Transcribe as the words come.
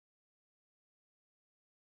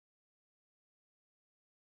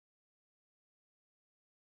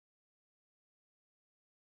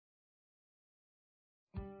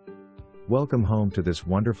Welcome home to this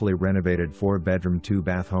wonderfully renovated 4-bedroom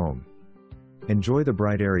 2-bath home. Enjoy the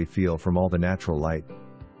bright airy feel from all the natural light.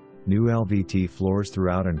 New LVT floors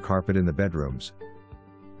throughout and carpet in the bedrooms.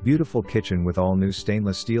 Beautiful kitchen with all new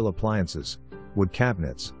stainless steel appliances, wood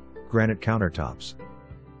cabinets, granite countertops.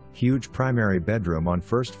 Huge primary bedroom on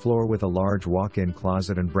first floor with a large walk-in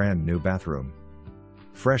closet and brand new bathroom.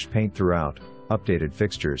 Fresh paint throughout, updated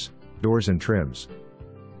fixtures, doors and trims.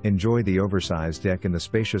 Enjoy the oversized deck in the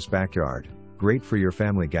spacious backyard, great for your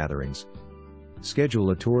family gatherings. Schedule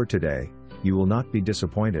a tour today, you will not be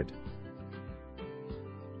disappointed.